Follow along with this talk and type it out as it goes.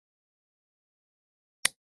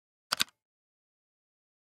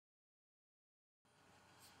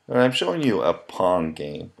And I'm showing you a Pong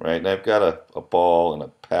game, right? And I've got a ball and a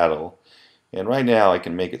paddle. And right now I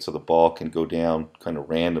can make it so the ball can go down kind of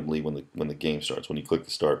randomly when the game starts, when you click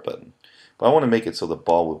the start button. But I want to make it so the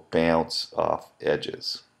ball will bounce off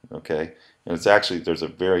edges, okay? And it's actually, there's a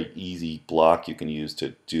very easy block you can use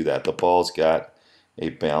to do that. The ball's got a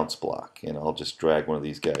bounce block, and I'll just drag one of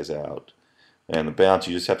these guys out. And the bounce,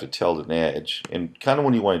 you just have to tell it an edge. And kind of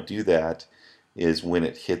when you want to do that is when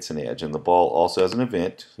it hits an edge. And the ball also has an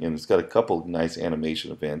event, and it's got a couple nice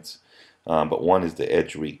animation events, but one is the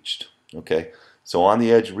edge reached. Okay, so on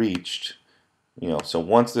the edge reached, so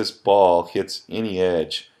once this ball hits any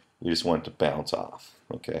edge, we just want it to bounce off.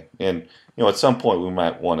 Okay, and at some point we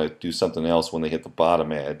might want to do something else when they hit the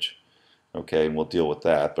bottom edge. Okay, and we'll deal with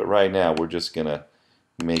that. But right now we're just gonna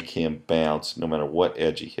make him bounce no matter what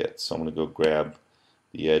edge he hits. So I'm gonna go grab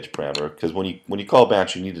the edge parameter, because when you call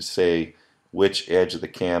bounce, you need to say which edge of the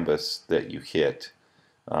canvas that you hit.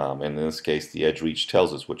 And in this case, the edge reach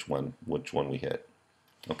tells us which one we hit.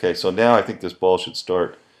 Okay, so now I think this ball should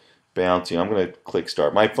start bouncing. I'm going to click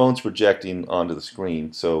start. My phone's projecting onto the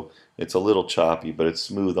screen, so it's a little choppy, but it's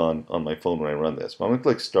smooth on my phone when I run this. But I'm going to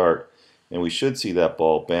click start, and we should see that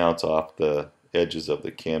ball bounce off the edges of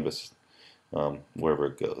the canvas wherever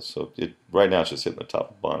it goes. So right now it's just hitting the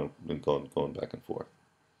top and bottom and going back and forth.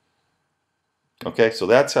 Okay, so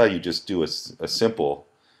that's how you just do a simple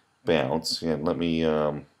bounce. And let me,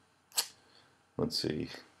 let's see.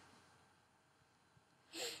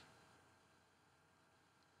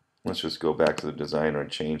 Let's just go back to the designer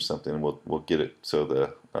and change something. We'll get it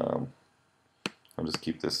so I'll just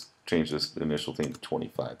change this initial thing to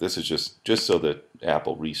 25. This is just so that app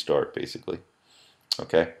will restart basically.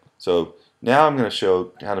 Okay, so now I'm going to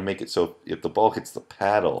show how to make it so if the ball hits the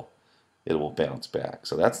paddle, it will bounce back.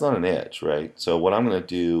 So that's not an edge, right? So what I'm going to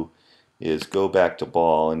do is go back to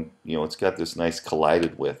ball, and it's got this nice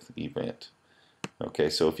collided with event.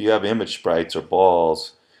 Okay, so if you have image sprites or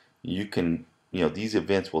balls, you can these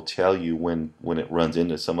events will tell you when it runs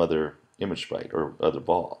into some other image sprite or other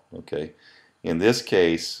ball. Okay, in this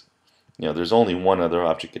case, there's only one other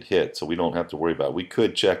object it hit, so we don't have to worry about it. We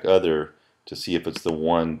could check other to see if it's the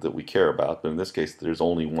one that we care about, but in this case, there's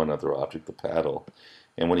only one other object, the paddle.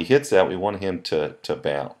 And when he hits that, we want him to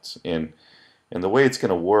bounce. And the way it's going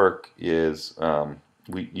to work is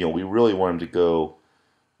we really want him to go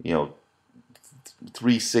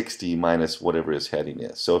 360 minus whatever his heading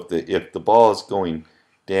is. So if the ball is going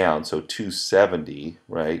down, so 270,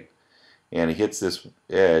 right, and he hits this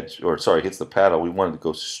edge, or sorry, hits the paddle, we want it to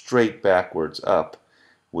go straight backwards up,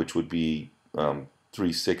 which would be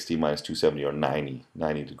 360 minus 270, or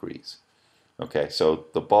 90 degrees. Okay, so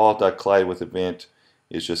the ball.collide with event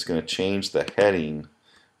is just going to change the heading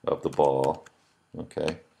of the ball.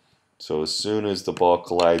 Okay, so as soon as the ball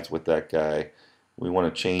collides with that guy, we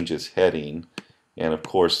want to change his heading. And of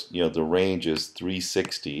course, the range is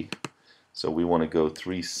 360, so we want to go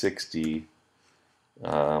 360,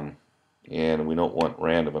 and we don't want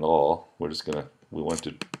random at all. We want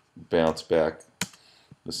to bounce back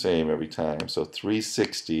the same every time. So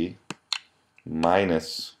 360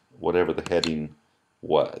 minus whatever the heading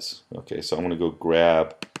was. Okay, so I'm going to go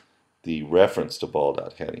grab the reference to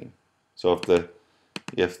ball.heading. So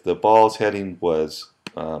if the ball's heading was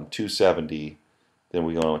 270, then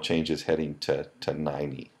we're going to change his heading to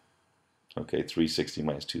 90. Okay, 360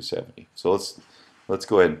 minus 270. So let's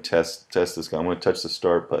go ahead and test this guy. I'm going to touch the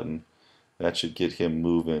start button. That should get him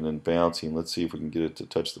moving and bouncing. Let's see if we can get it to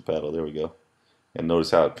touch the paddle. There we go. And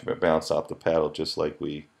notice how it bounced off the paddle just like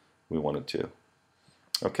we wanted to.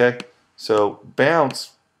 Okay, so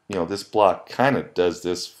bounce, this block kind of does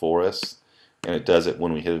this for us, and it does it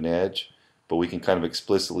when we hit an edge, but we can kind of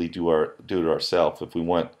explicitly do it ourselves. If we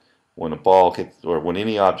want, when a ball hits, or when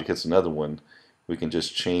any object hits another one, we can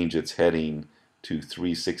just change its heading to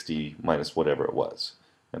 360 minus whatever it was,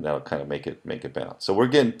 and that'll kind of make it bounce. So we're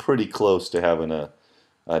getting pretty close to having a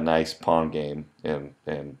nice Pong game, and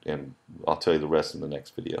I'll tell you the rest in the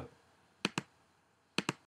next video.